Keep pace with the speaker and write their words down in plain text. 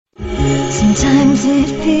Sometimes it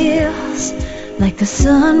feels like the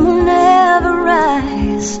sun will never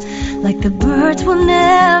rise, like the birds will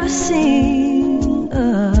never sing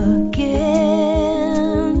again.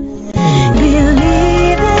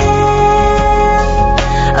 Believe in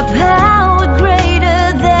a power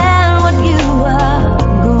greater than what you are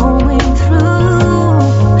going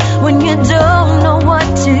through. When you don't know what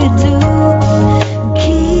to do,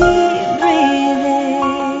 keep breathing.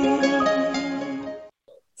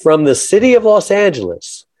 From the city of Los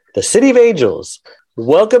Angeles, the city of angels,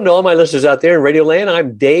 welcome to all my listeners out there in Radio Land.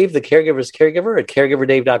 I'm Dave, the Caregiver's Caregiver at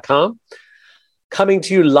caregiverdave.com, coming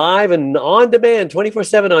to you live and on demand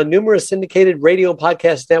 24/7 on numerous syndicated radio and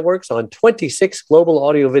podcast networks on 26 global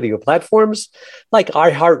audio video platforms like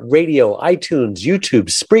iHeartRadio, iTunes, YouTube,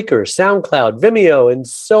 Spreaker, SoundCloud, Vimeo, and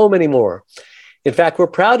so many more. In fact, we're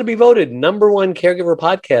proud to be voted #1 caregiver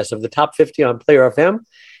podcast of the top 50 on Player FM,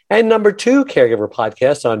 and #2 caregiver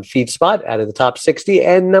podcast on FeedSpot out of the top 60,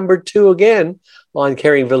 and #2 again on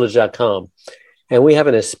caringvillage.com. And we have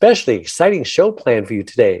an especially exciting show planned for you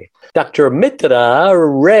today. Dr. Mitra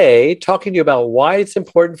Ray talking to you about why it's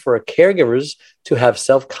important for caregivers to have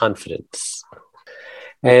self-confidence.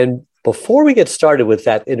 And before we get started with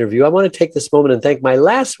that interview, I want to take this moment and thank my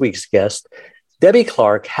last week's guest, Debbie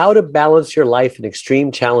Clark, How to Balance Your Life in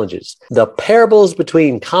Extreme Challenges, the parables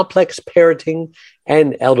between complex parenting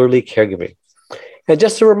and elderly caregiving. And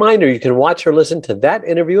just a reminder, you can watch or listen to that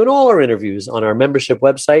interview and all our interviews on our membership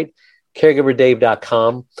website,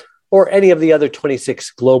 caregiverdave.com, or any of the other 26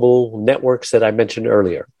 global networks that I mentioned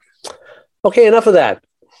earlier. Okay, enough of that.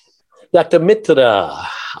 Dr. Mitra,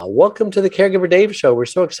 welcome to the Caregiver Dave Show. We're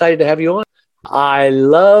so excited to have you on. I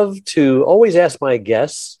love to always ask my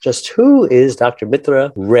guests, just who is Dr.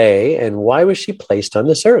 Mitra Ray and why was she placed on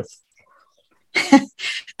this earth?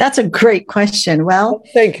 That's a great question. Well,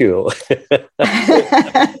 thank you.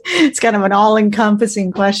 It's kind of an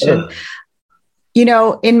all-encompassing question. You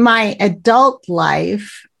know, in my adult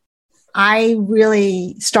life, I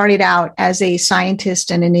really started out as a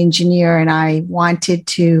scientist and an engineer, and I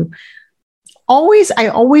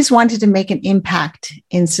always wanted to make an impact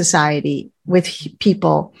in society with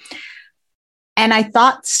people. And I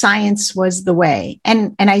thought science was the way.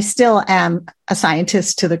 And I still am a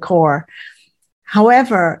scientist to the core.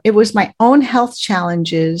 However, it was my own health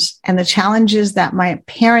challenges and the challenges that my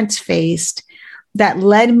parents faced that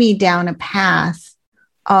led me down a path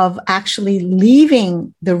of actually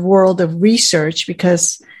leaving the world of research,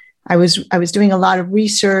 because I was doing a lot of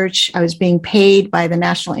research. I was being paid by the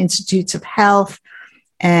National Institutes of Health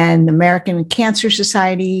and the American Cancer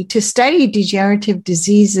Society to study degenerative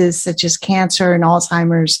diseases such as cancer and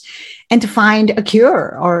Alzheimer's, and to find a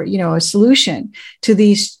cure or, a solution to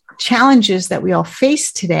these challenges that we all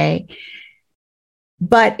face today.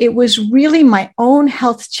 But it was really my own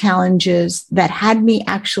health challenges that had me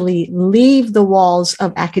actually leave the walls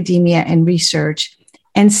of academia and research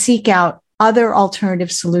and seek out other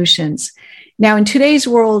alternative solutions. Now, in today's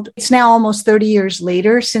world, it's now almost 30 years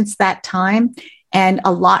later since that time, and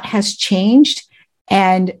a lot has changed.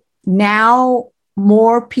 And now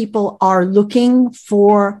more people are looking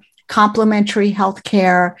for complementary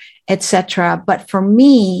healthcare, et cetera. But for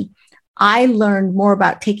me, I learned more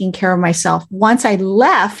about taking care of myself once I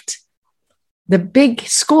left the big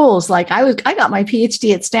schools. Like I got my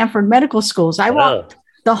PhD at Stanford Medical Schools. I walked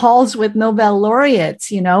the halls with Nobel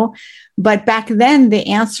laureates, but back then the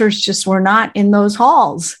answers just were not in those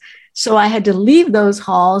halls. So I had to leave those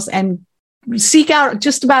halls and seek out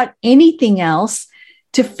just about anything else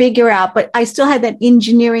to figure out, but I still had that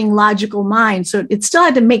engineering logical mind. So it still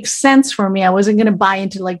had to make sense for me. I wasn't going to buy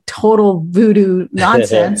into like total voodoo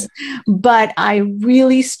nonsense, but I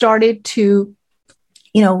really started to,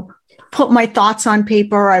 put my thoughts on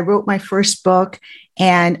paper. I wrote my first book,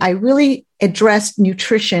 and I really addressed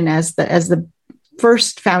nutrition as the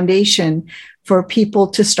first foundation for people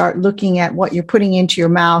to start looking at what you're putting into your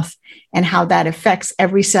mouth and how that affects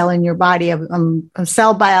every cell in your body. I'm a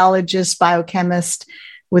cell biologist, biochemist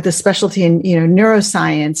with a specialty in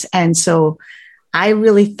neuroscience. And so I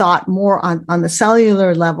really thought more on the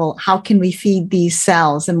cellular level, how can we feed these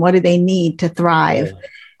cells and what do they need to thrive? Yeah.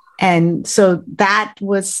 And so that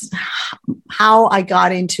was how I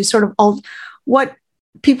got into sort of what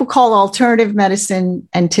people call alternative medicine,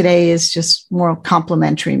 and today is just more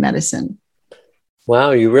complementary medicine.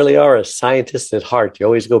 Wow, you really are a scientist at heart. You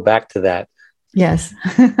always go back to that. Yes,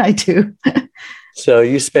 I do. So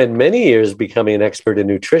you spent many years becoming an expert in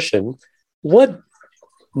nutrition. What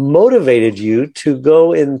motivated you to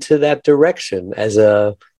go into that direction as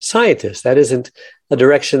a scientist? That isn't a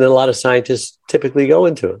direction that a lot of scientists typically go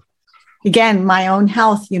into. again, my own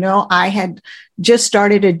health. I had just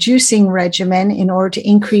started a juicing regimen in order to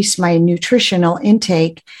increase my nutritional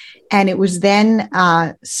intake. And it was then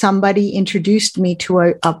somebody introduced me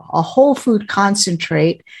to a whole food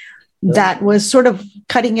concentrate that was sort of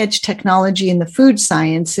cutting edge technology in the food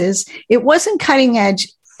sciences. It wasn't cutting edge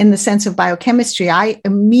in the sense of biochemistry. I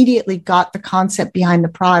immediately got the concept behind the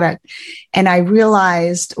product. And I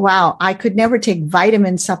realized, wow, I could never take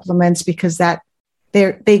vitamin supplements because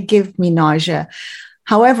they give me nausea.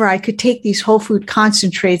 However, I could take these whole food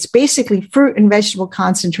concentrates, basically fruit and vegetable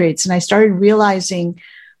concentrates. And I started realizing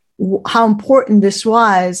how important this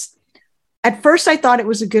was. At first, I thought it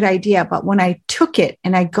was a good idea, but when I took it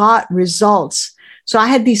and I got results, so I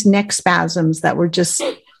had these neck spasms that were just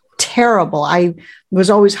terrible. I was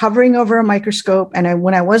always hovering over a microscope. And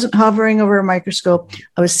when I wasn't hovering over a microscope,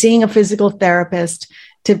 I was seeing a physical therapist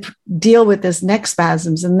to deal with this neck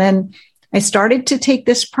spasms. And then I started to take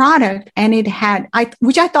this product, and it had,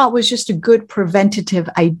 which I thought was just a good preventative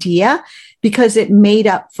idea, because it made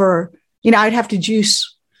up for, I'd have to juice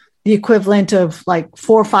the equivalent of like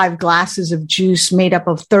 4 or 5 glasses of juice made up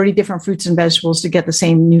of 30 different fruits and vegetables to get the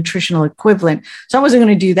same nutritional equivalent. So I wasn't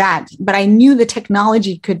going to do that, but I knew the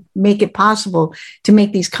technology could make it possible to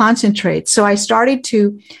make these concentrates. So I started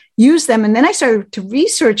to use them, and then I started to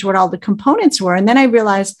research what all the components were. And then I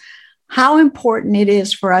realized how important it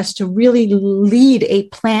is for us to really lead a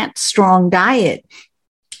plant-strong diet.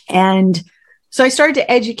 And so I started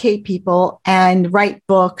to educate people and write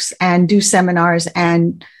books and do seminars,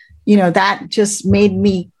 and that just made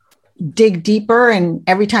me dig deeper. And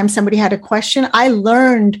every time somebody had a question, I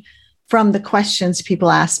learned from the questions people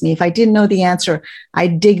asked me. If I didn't know the answer,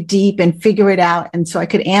 I'd dig deep and figure it out. And so I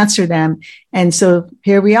could answer them. And so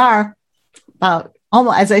here we are, about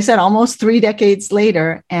almost, as I said, almost 3 decades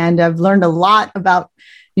later. And I've learned a lot about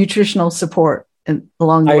nutritional support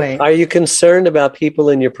along the way. Are you concerned about people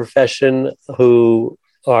in your profession who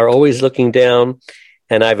are always looking down?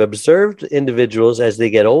 And I've observed individuals as they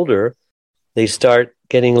get older, they start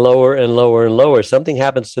getting lower and lower and lower. Something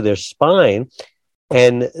happens to their spine.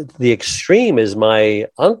 And the extreme is my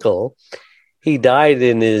uncle. He died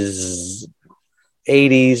in his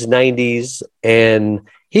 80s, 90s, and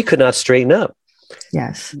he could not straighten up.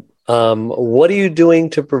 Yes. What are you doing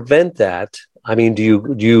to prevent that? I mean,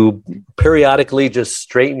 do you periodically just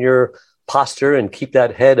straighten your posture and keep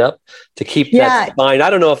that head up to keep that spine? I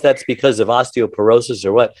don't know if that's because of osteoporosis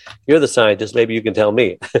or what. You're the scientist. Maybe you can tell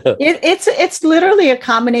me. It's literally a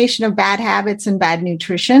combination of bad habits and bad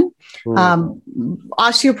nutrition.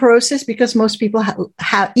 Osteoporosis, because most people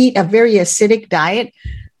eat a very acidic diet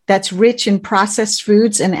that's rich in processed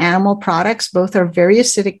foods and animal products. Both are very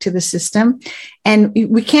acidic to the system. And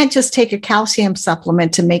we can't just take a calcium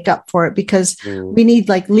supplement to make up for it, because we need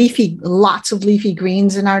like lots of leafy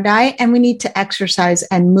greens in our diet. And we need to exercise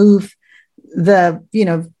and move the,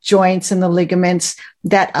 joints and the ligaments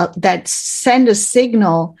that send a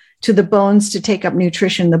signal to the bones to take up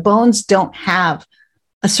nutrition. The bones don't have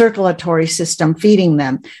a circulatory system feeding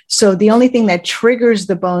them. So the only thing that triggers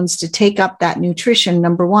the bones to take up that nutrition,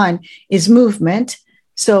 number one, is movement.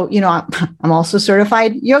 So, I'm also a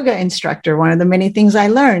certified yoga instructor, one of the many things I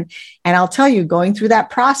learned. And I'll tell you, going through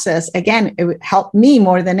that process, again, it would help me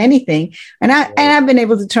more than anything. And I've been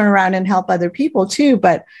able to turn around and help other people too,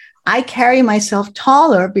 but I carry myself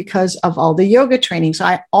taller because of all the yoga training. So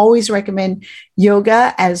I always recommend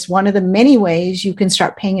yoga as one of the many ways you can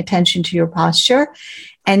start paying attention to your posture.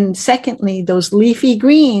 And secondly, those leafy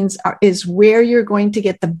greens is where you're going to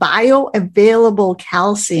get the bioavailable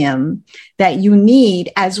calcium that you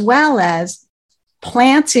need, as well as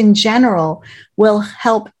plants in general will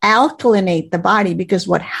help alkalinate the body. Because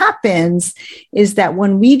what happens is that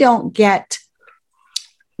when we don't get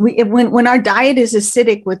when our diet is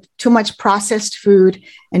acidic with too much processed food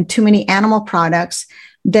and too many animal products,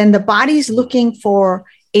 then the body's looking for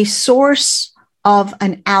a source of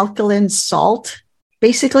an alkaline salt,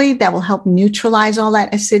 basically, that will help neutralize all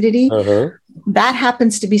that acidity. That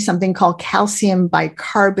happens to be something called calcium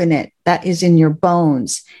bicarbonate that is in your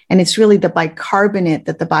bones. And it's really the bicarbonate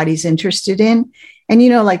that the body's interested in. And,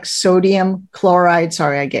 like sodium chloride,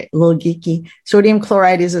 sorry, I get a little geeky. Sodium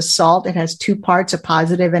chloride is a salt. It has 2 parts, a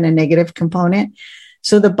positive and a negative component.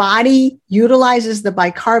 So the body utilizes the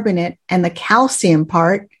bicarbonate, and the calcium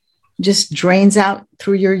part just drains out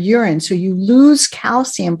through your urine. So you lose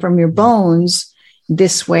calcium from your bones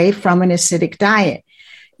this way from an acidic diet.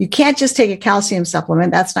 You can't just take a calcium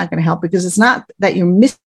supplement. That's not going to help, because it's not that you're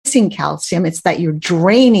missing calcium. It's that you're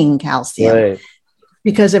draining calcium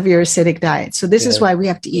because of your acidic diet. So this is why we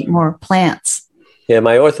have to eat more plants. Yeah,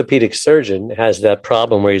 my orthopedic surgeon has that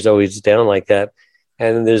problem where he's always down like that.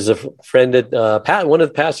 And there's a friend at one of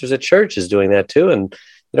the pastors at church is doing that too. And,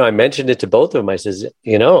 I mentioned it to both of them. I says,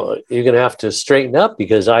 you're going to have to straighten up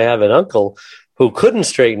because I have an uncle who couldn't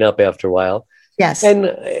straighten up after a while. Yes. And,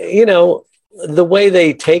 the way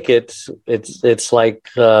they take it, it's like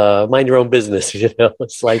mind your own business.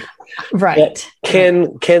 It's like, right.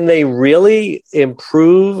 Can they really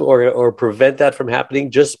improve or prevent that from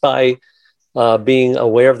happening just by being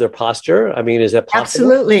aware of their posture? I mean, is that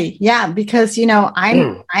possible? Absolutely, yeah. Because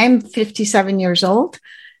I'm 57 years old,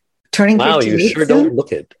 turning 58. Wow, you sure don't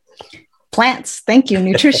look it. Plants, thank you.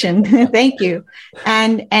 Nutrition, thank you.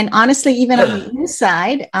 And honestly, even on the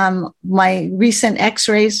inside, my recent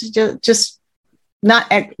X-rays just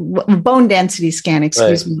not bone density scan,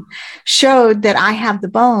 excuse me, showed that I have the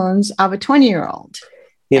bones of a 20-year-old.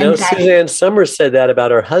 Suzanne Summers said that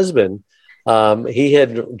about her husband. He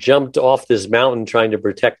had jumped off this mountain trying to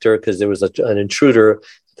protect her because there was an intruder at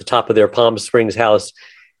the top of their Palm Springs house.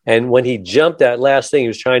 And when he jumped that last thing, he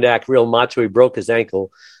was trying to act real macho. He broke his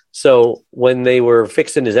ankle. So when they were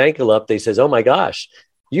fixing his ankle up, they says, oh my gosh,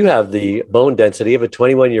 you have the bone density of a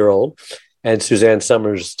 21-year-old. And Suzanne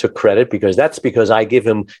Summers took credit because I give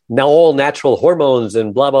him now all natural hormones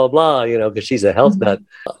and blah, blah, blah, because she's a health nut.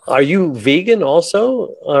 Are you vegan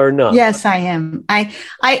also or not? Yes, I am. I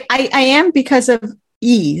am because of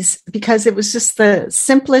ease, because it was just the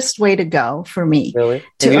simplest way to go for me. Really?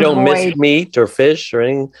 And you don't miss meat or fish or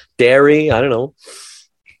any dairy? I don't know.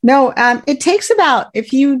 No, it takes about,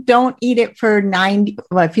 if you don't eat it for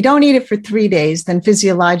 3 days, then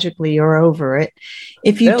physiologically you're over it.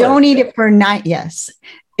 If you don't eat it for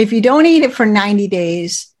if you don't eat it for 90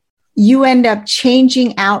 days, you end up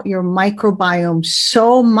changing out your microbiome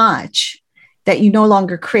so much that you no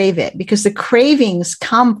longer crave it, because the cravings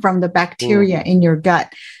come from the bacteria in your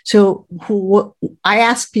gut. So I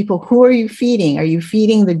ask people, who are you feeding? Are you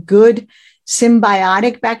feeding the good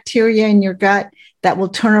symbiotic bacteria in your gut that will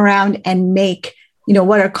turn around and make,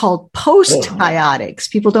 what are called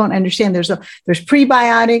postbiotics? People don't understand. There's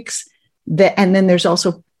prebiotics and then there's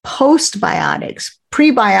also postbiotics.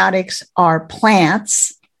 Prebiotics are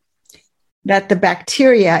plants that the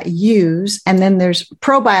bacteria use. And then there's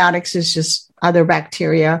probiotics is just other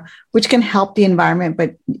bacteria, which can help the environment,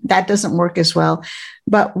 but that doesn't work as well.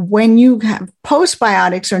 But when you have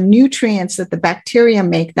postbiotics or nutrients that the bacteria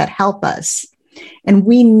make that help us, and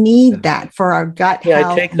we need that for our gut health.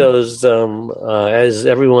 I take those as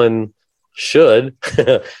everyone should,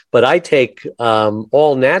 but I take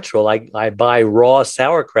all natural. I buy raw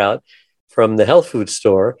sauerkraut from the health food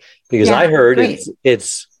store because I heard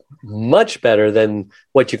it's much better than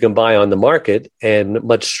what you can buy on the market and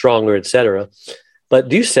much stronger, etc. But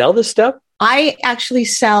do you sell this stuff? I actually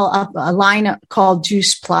sell a line called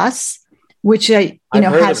Juice Plus, which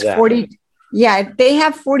has 40. Yeah, they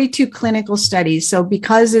have 42 clinical studies. So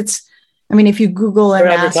because if you Google and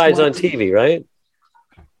advertise on TV, right?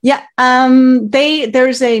 Yeah.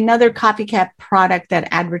 There's another copycat product that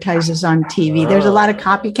advertises on TV. There's a lot of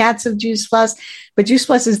copycats of Juice Plus, but Juice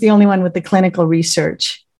Plus is the only one with the clinical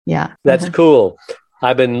research. Yeah. That's cool.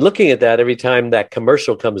 I've been looking at that every time that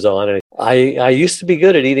commercial comes on. And I used to be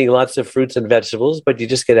good at eating lots of fruits and vegetables, but you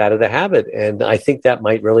just get out of the habit. And I think that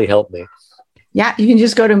might really help me. Yeah, you can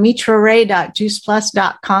just go to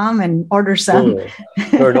mitraray.juiceplus.com and order some. Cool.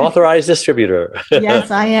 You're an authorized distributor. Yes,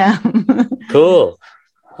 I am. Cool.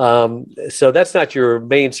 So that's not your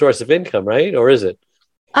main source of income, right? Or is it?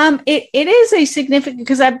 It is a significant,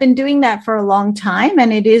 because I've been doing that for a long time,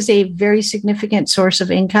 and it is a very significant source of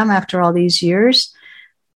income after all these years.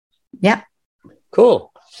 Yeah.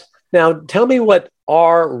 Cool. Now, tell me what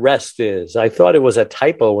rREST is. I thought it was a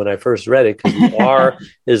typo when I first read it, because the R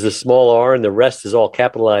is the small r and the rest is all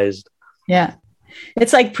capitalized. Yeah.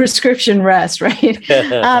 It's like prescription rest, right?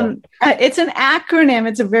 It's an acronym.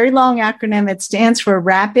 It's a very long acronym. It stands for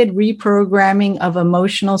Rapid Reprogramming of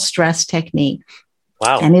Emotional Stress Technique.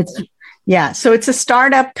 Wow. And so it's a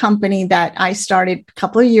startup company that I started a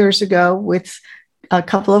couple of years ago with a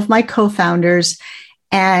couple of my co-founders.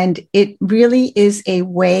 And it really is a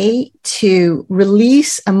way to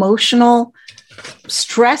release emotional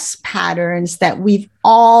stress patterns that we've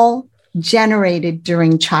all generated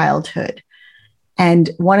during childhood. And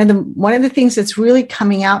one of the things that's really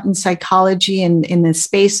coming out in psychology and in the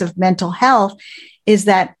space of mental health is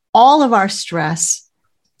that all of our stress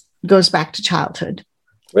goes back to childhood.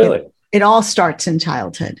 Really? It all starts in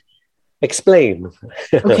childhood. Explain.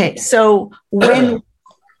 Okay, so when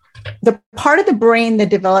the part of the brain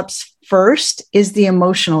that develops first is the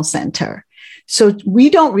emotional center. So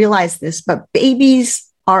we don't realize this, but babies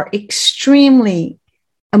are extremely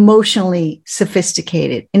emotionally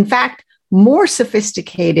sophisticated. In fact, more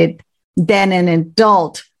sophisticated than an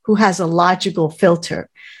adult who has a logical filter.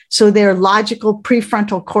 So their logical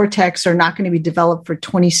prefrontal cortex are not going to be developed for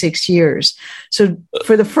 26 years. So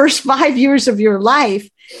for the first 5 years of your life,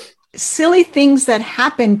 silly things that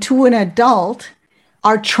happen to an adult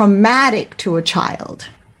are traumatic to a child.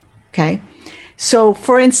 Okay. So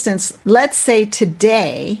for instance, let's say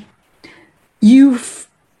today you've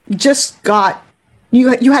just got, you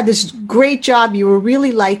had this great job, you were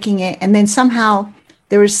really liking it, and then somehow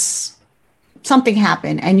there was something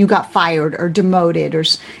happened and you got fired or demoted,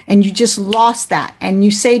 and you just lost that. And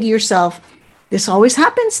you say to yourself, this always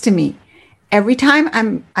happens to me. Every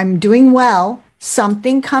time I'm doing well,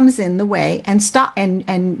 something comes in the way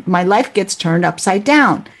and my life gets turned upside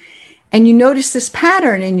down. And you notice this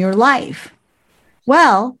pattern in your life.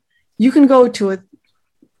 Well, you can go to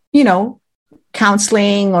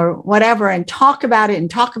counseling or whatever and talk about it and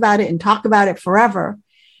talk about it and talk about it forever.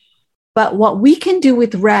 But what we can do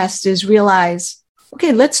with rest is realize,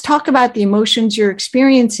 okay, let's talk about the emotions you're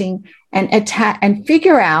experiencing and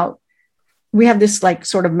figure out, we have this like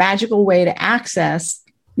sort of magical way to access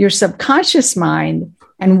your subconscious mind.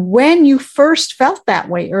 And when you first felt that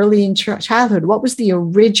way early in childhood, what was the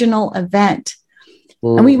original event?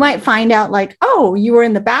 And we might find out like, oh, you were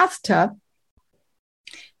in the bathtub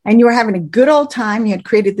and you were having a good old time. You had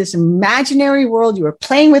created this imaginary world. You were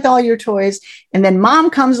playing with all your toys. And then mom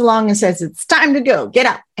comes along and says, it's time to go, get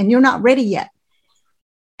up. And you're not ready yet.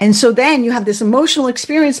 And so then you have this emotional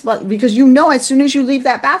experience, but because as soon as you leave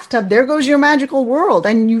that bathtub, there goes your magical world.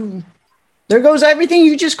 And there goes everything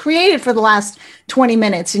you just created for the last 20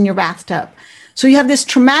 minutes in your bathtub. So you have this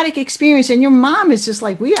traumatic experience and your mom is just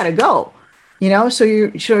like, we got to go. So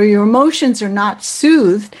your emotions are not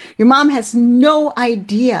soothed. Your mom has no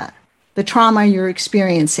idea the trauma you're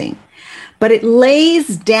experiencing, but it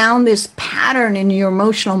lays down this pattern in your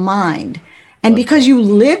emotional mind. And because you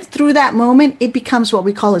lived through that moment, it becomes what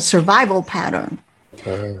we call a survival pattern.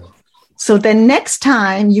 So the next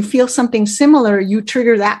time you feel something similar, you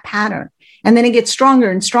trigger that pattern. And then it gets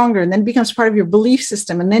stronger and stronger. And then it becomes part of your belief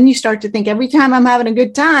system. And then you start to think every time I'm having a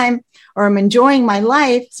good time, or I'm enjoying my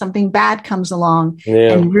life, something bad comes along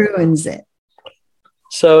and ruins it.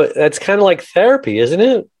 So that's kind of like therapy, isn't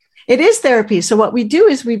it? It is therapy. So what we do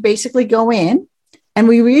is we basically go in and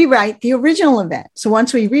we rewrite the original event. So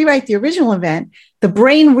once we rewrite the original event, the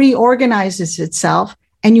brain reorganizes itself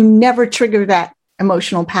and you never trigger that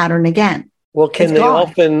emotional pattern again. Well, can they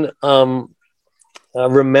often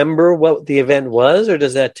remember what the event was, or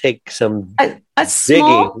does that take some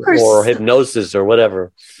digging or hypnosis or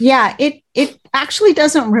whatever? Yeah, it actually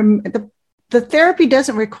doesn't. The therapy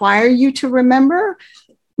doesn't require you to remember.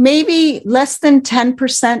 Maybe less than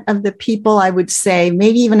 10% of the people, I would say,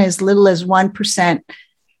 maybe even as little as 1%,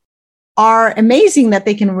 are amazing that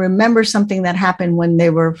they can remember something that happened when they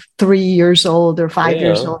were 3 years old or 5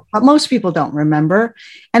 years old. But most people don't remember.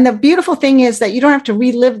 And the beautiful thing is that you don't have to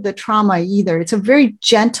relive the trauma either. It's a very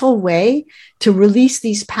gentle way to release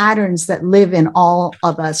these patterns that live in all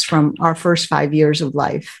of us from our first 5 years of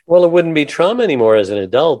life. Well, it wouldn't be trauma anymore as an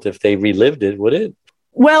adult if they relived it, would it?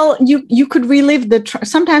 Well, you could relive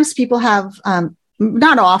sometimes people have,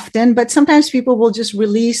 not often, but sometimes people will just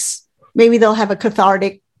release, maybe they'll have a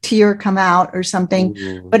cathartic tear come out or something,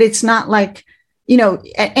 but it's not like, and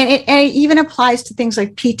it even applies to things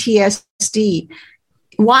like PTSD.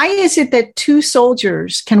 Why is it that two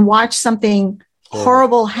soldiers can watch something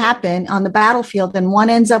horrible happen on the battlefield and one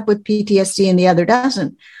ends up with PTSD and the other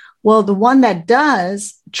doesn't? Well, the one that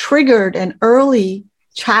does triggered an early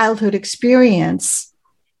childhood experience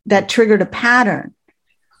that triggered a pattern.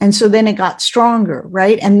 And so then it got stronger,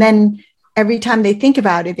 right? And then every time they think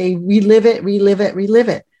about it, they relive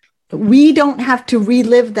it. We don't have to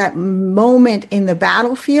relive that moment in the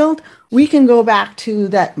battlefield. We can go back to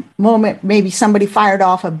that moment. Maybe somebody fired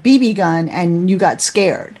off a BB gun and you got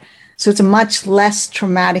scared. So it's a much less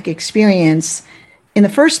traumatic experience. In the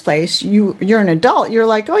first place, you're an adult. You're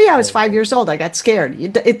like, oh yeah, I was 5 years old. I got scared.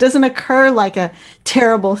 It doesn't occur like a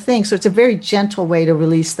terrible thing. So it's a very gentle way to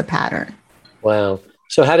release the pattern. Wow.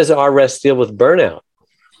 So how does rREST deal with burnout?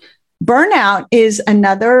 Burnout is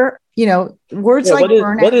another, words like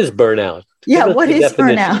burnout. What is burnout? Yeah, what is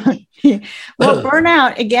burnout? Well,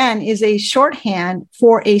 burnout, again, is a shorthand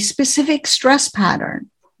for a specific stress pattern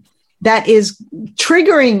that is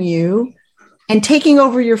triggering you and taking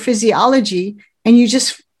over your physiology. And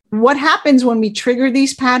what happens when we trigger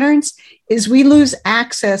these patterns is we lose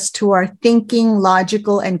access to our thinking,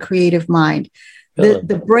 logical, and creative mind.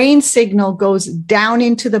 The brain signal goes down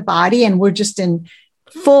into the body and we're just in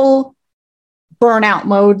full burnout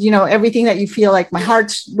mode. Everything that you feel like my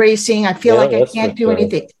heart's racing. I feel like I can't do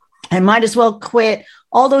anything. I might as well quit.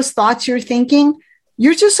 all those thoughts you're thinking,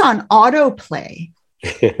 you're just on autoplay.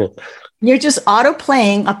 You're just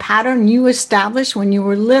auto-playing a pattern you established when you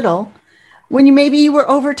were little, when maybe you were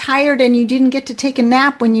overtired and you didn't get to take a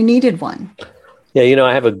nap when you needed one. Yeah,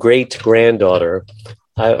 I have a great granddaughter.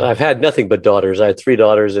 I've had nothing but daughters. I had 3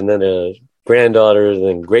 daughters and then a granddaughter and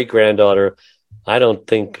then great-granddaughter. I don't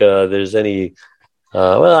think there's any,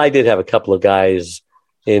 I did have a couple of guys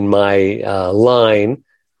in my line,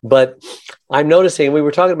 but I'm noticing, we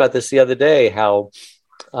were talking about this the other day, how,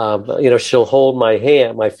 she'll hold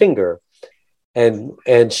my finger,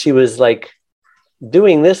 and she was like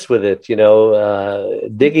doing this with it,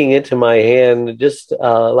 digging into my hand, just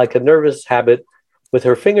like a nervous habit with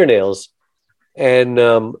her fingernails. And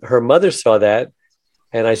her mother saw that.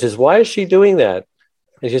 And I says, why is she doing that?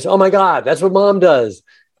 And she says, oh my God, that's what mom does.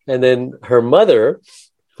 And then her mother,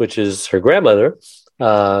 which is her grandmother,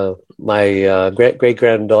 my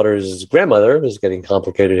great-granddaughter's grandmother, is getting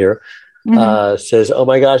complicated here, says, oh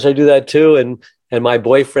my gosh, I do that too. And my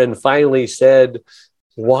boyfriend finally said,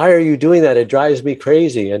 why are you doing that? It drives me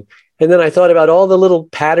crazy. And then I thought about all the little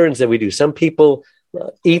patterns that we do. Some people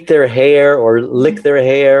eat their hair or lick their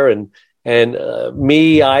hair. And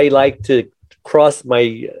me, I like to cross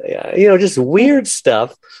my, just weird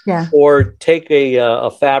stuff. Yeah. Or take a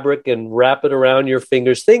fabric and wrap it around your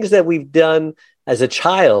fingers, things that we've done as a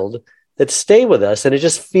child that stay with us. And it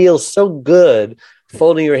just feels so good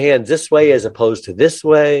folding your hands this way as opposed to this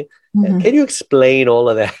way. Mm-hmm. Can you explain all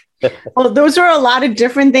of that? Well, those are a lot of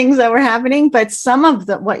different things that were happening, but some of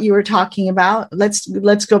what you were talking about, let's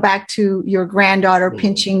go back to your granddaughter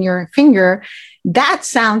pinching your finger. That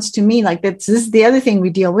sounds to me like this is the other thing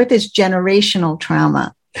we deal with is generational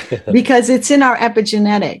trauma, because it's in our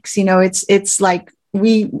epigenetics. It's like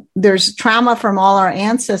there's trauma from all our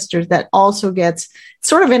ancestors that also gets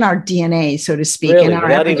sort of in our DNA, so to speak. Really? In our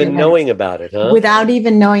without even knowing about it, huh? Without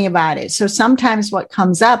even knowing about it. So sometimes what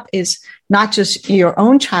comes up is not just your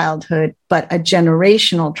own childhood, but a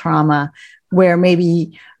generational trauma where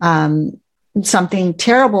maybe something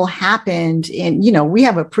terrible happened. And, we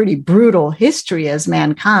have a pretty brutal history as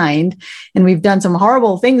mankind, and we've done some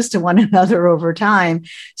horrible things to one another over time.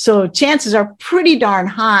 So chances are pretty darn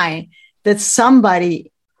high that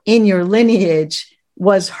somebody in your lineage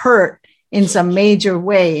was hurt in some major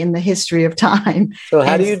way in the history of time. So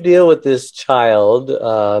how do you deal with this child,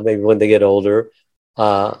 maybe when they get older,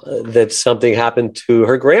 that something happened to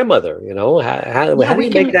her grandmother? How do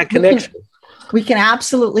you make that connection? We can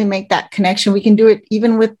absolutely make that connection. We can do it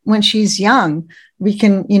even when she's young. We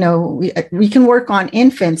can, we can work on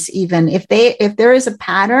infants even. If there is a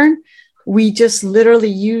pattern, we just literally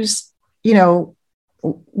use,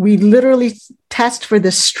 we literally test for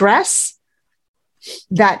the stress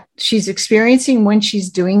that she's experiencing when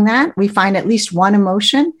she's doing that. We find at least one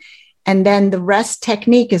emotion. And then the rest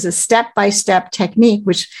technique is a step-by-step technique,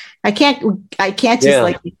 which I can't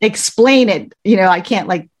just explain it. I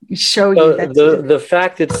can't show you. The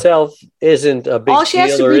fact itself isn't a big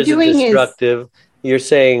deal or isn't destructive. You're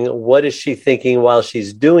saying, what is she thinking while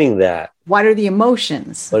she's doing that? What are the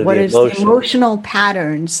emotions? What is the emotional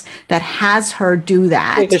patterns that has her do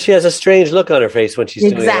that? Because she has a strange look on her face when she's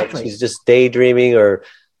doing that. She's just daydreaming or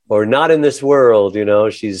not in this world,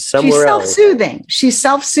 she's somewhere else. She's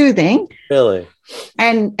self-soothing. Really?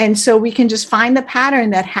 And so we can just find the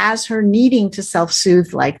pattern that has her needing to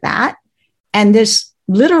self-soothe like that and just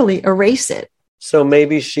literally erase it. So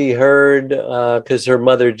maybe she heard, because her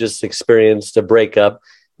mother just experienced a breakup,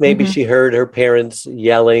 maybe she heard her parents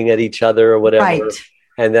yelling at each other or whatever, right.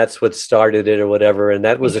 And that's what started it or whatever. And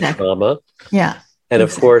that was a trauma. Yeah. And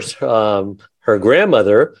of course, her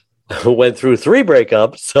grandmother went through 3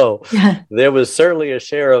 breakups. So there was certainly a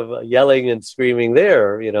share of yelling and screaming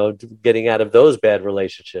there, getting out of those bad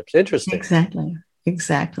relationships. Interesting.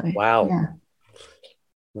 Exactly. Wow. Yeah.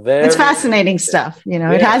 It's fascinating stuff.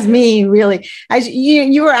 It has me really, as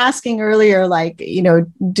you were asking earlier,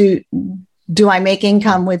 do I make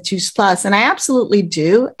income with Juice Plus? And I absolutely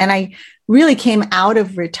do. And I really came out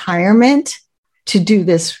of retirement to do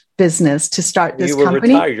this business, to start this company. You were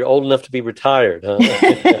retired. You're old enough to be retired, huh?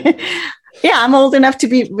 Yeah, I'm old enough to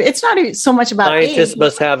be. It's not even so much about scientists age.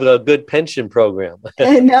 Must have a good pension program.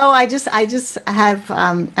 No, I just have.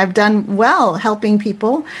 I've done well helping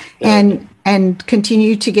people, and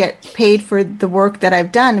continue to get paid for the work that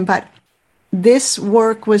I've done. But this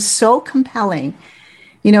work was so compelling.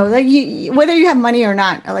 Whether you have money or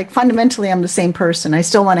not, fundamentally, I'm the same person. I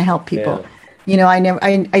still want to help people. Yeah.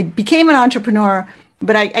 I became an entrepreneur,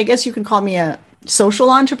 but I guess you can call me a social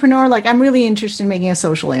entrepreneur. I'm really interested in making a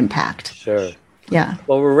social impact. Sure. Yeah.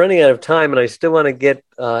 Well, we're running out of time, and I still want to get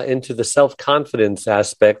into the self-confidence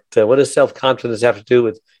aspect. What does self-confidence have to do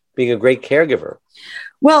with being a great caregiver?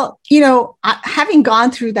 Well, having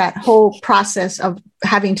gone through that whole process of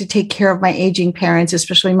having to take care of my aging parents,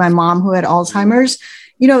 especially my mom who had Alzheimer's,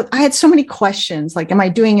 I had so many questions like, am I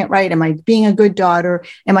doing it right? Am I being a good daughter?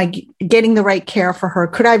 Am I getting the right care for her?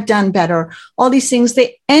 Could I have done better? All these things,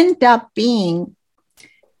 they end up being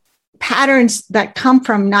patterns that come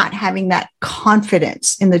from not having that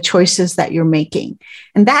confidence in the choices that you're making.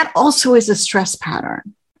 And that also is a stress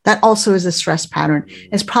pattern.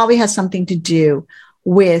 It probably has something to do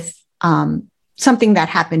with something that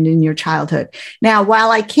happened in your childhood. Now, while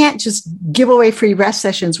I can't just give away free rest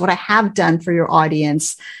sessions, what I have done for your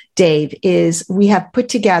audience, Dave, is we have put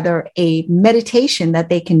together a meditation that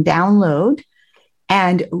they can download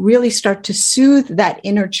and really start to soothe that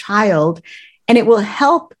inner child. And it will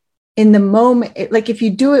help in the moment. Like if you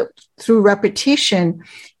do it through repetition,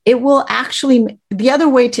 it will actually, the other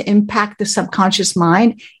way to impact the subconscious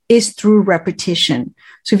mind is through repetition.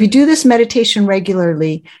 So if you do this meditation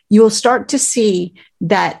regularly, you will start to see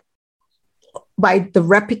that by the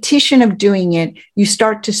repetition of doing it, you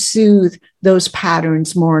start to soothe those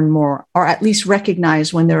patterns more and more, or at least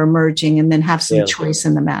recognize when they're emerging and then have some choice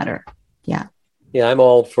in the matter. Yeah. Yeah, I'm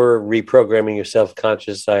all for reprogramming your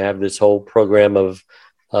self-conscious. I have this whole program of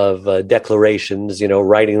declarations,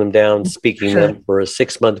 writing them down, speaking them for a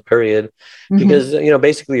 6-month period, because,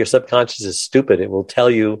 basically your subconscious is stupid. It will tell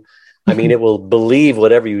you, it will believe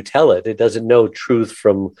whatever you tell it. It doesn't know truth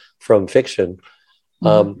from fiction.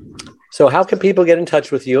 So how can people get in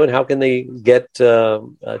touch with you, and how can they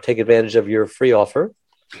take advantage of your free offer?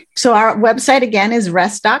 So our website again is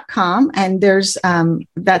rest.com, and there's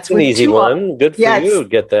that's an easy one. Good for you.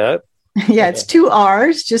 Get that. Yeah, it's 2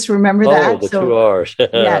 R's. Just remember that. Oh, the 2 R's.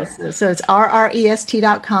 Yes. So it's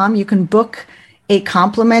rREST.com. You can book a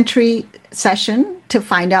complimentary session to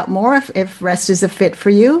find out more if rest is a fit for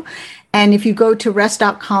you. And if you go to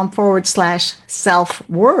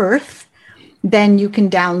rest.com/self-worth, then you can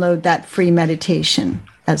download that free meditation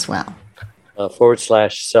as well.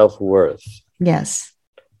 /self-worth. Yes.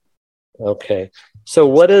 Okay. So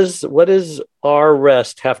what does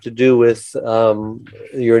rREST have to do with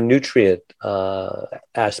your nutrient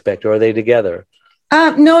aspect, or are they together?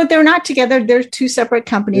 No, they're not together. They're 2 separate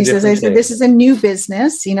companies. As I said, this is a new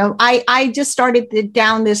business. I just started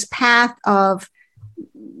down this path of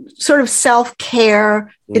sort of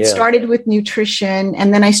self-care. It started with nutrition,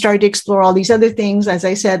 and then I started to explore all these other things, as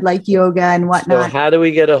I said, like yoga and whatnot. So how do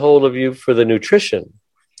we get a hold of you for the nutrition?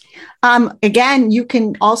 Again, you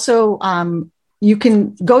can also... you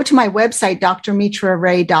can go to my website,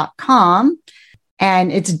 drmitraray.com,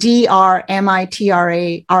 and it's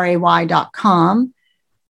drmitraray.com.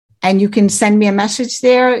 And you can send me a message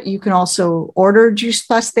there. You can also order Juice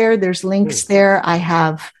Plus there. There's links there. I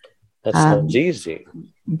have that sounds easy.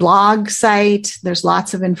 Blog site. There's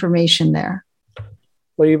lots of information there.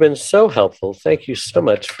 Well, you've been so helpful. Thank you so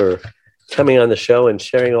much for coming on the show and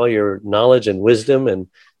sharing all your knowledge and wisdom and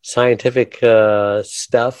scientific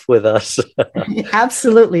stuff with us.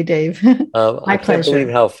 Absolutely, Dave. My pleasure. I can't believe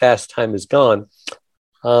how fast time has gone.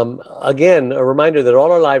 Again, a reminder that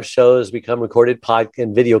all our live shows become recorded podcast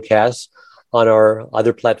and video casts on our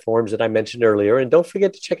other platforms that I mentioned earlier. And don't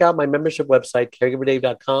forget to check out my membership website,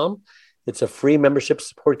 caregiverdave.com. It's a free membership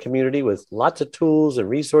support community with lots of tools and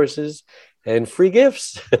resources and free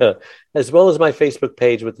gifts, as well as my Facebook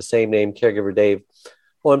page with the same name, Caregiver Dave.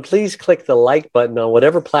 Well, and please click the like button on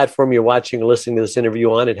whatever platform you're watching or listening to this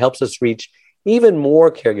interview on. It helps us reach even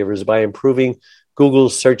more caregivers by improving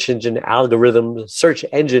Google's search engine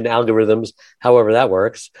algorithms, however that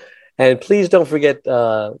works. And please don't forget,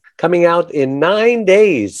 coming out in 9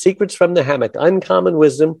 days, Secrets from the Hammock, Uncommon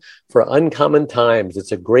Wisdom for Uncommon Times.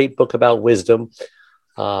 It's a great book about wisdom.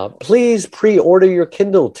 Please pre-order your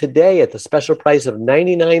Kindle today at the special price of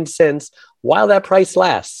 99 cents while that price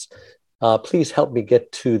lasts. Please help me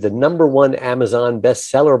get to the #1 Amazon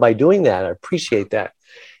bestseller by doing that. I appreciate that.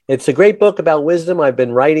 It's a great book about wisdom. I've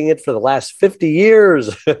been writing it for the last 50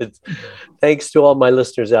 years. Thanks to all my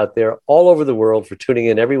listeners out there all over the world for tuning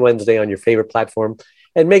in every Wednesday on your favorite platform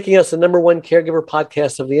and making us the #1 caregiver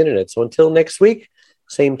podcast of the internet. So until next week,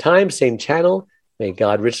 same time, same channel. May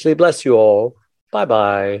God richly bless you all.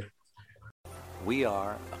 Bye-bye. We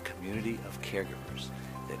are a community of caregivers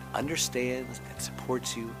that understands and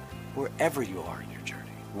supports you wherever you are in your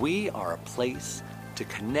journey. We are a place to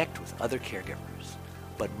connect with other caregivers,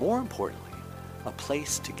 but more importantly, a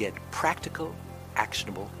place to get practical,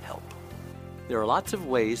 actionable help. There are lots of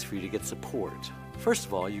ways for you to get support. First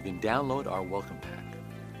of all, you can download our welcome pack.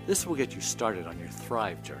 This will get you started on your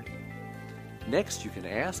Thrive journey. Next, you can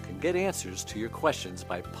ask and get answers to your questions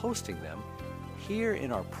by posting them here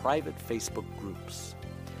in our private Facebook groups.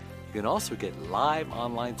 You can also get live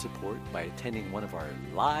online support by attending one of our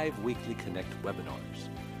live weekly Connect webinars.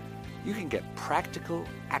 You can get practical,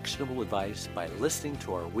 actionable advice by listening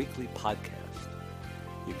to our weekly podcast.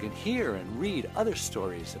 You can hear and read other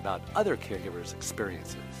stories about other caregivers'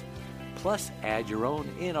 experiences. Plus, add your own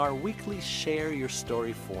in our weekly Share Your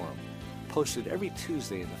Story forum, posted every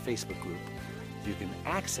Tuesday in the Facebook group. You can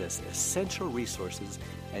access essential resources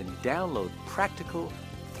and download practical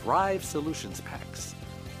Thrive Solutions packs,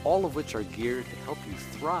 all of which are geared to help you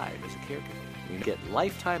thrive as a caregiver. You can get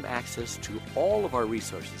lifetime access to all of our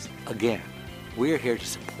resources. Again, we're here to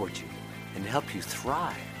support you and help you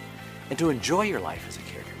thrive and to enjoy your life as a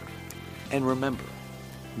caregiver. And remember,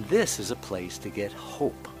 this is a place to get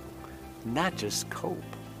hope, not just cope.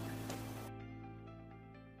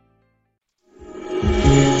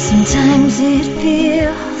 Sometimes it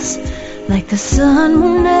feels like the sun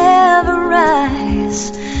will never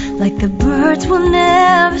rise, like the birds will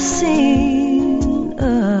never sing.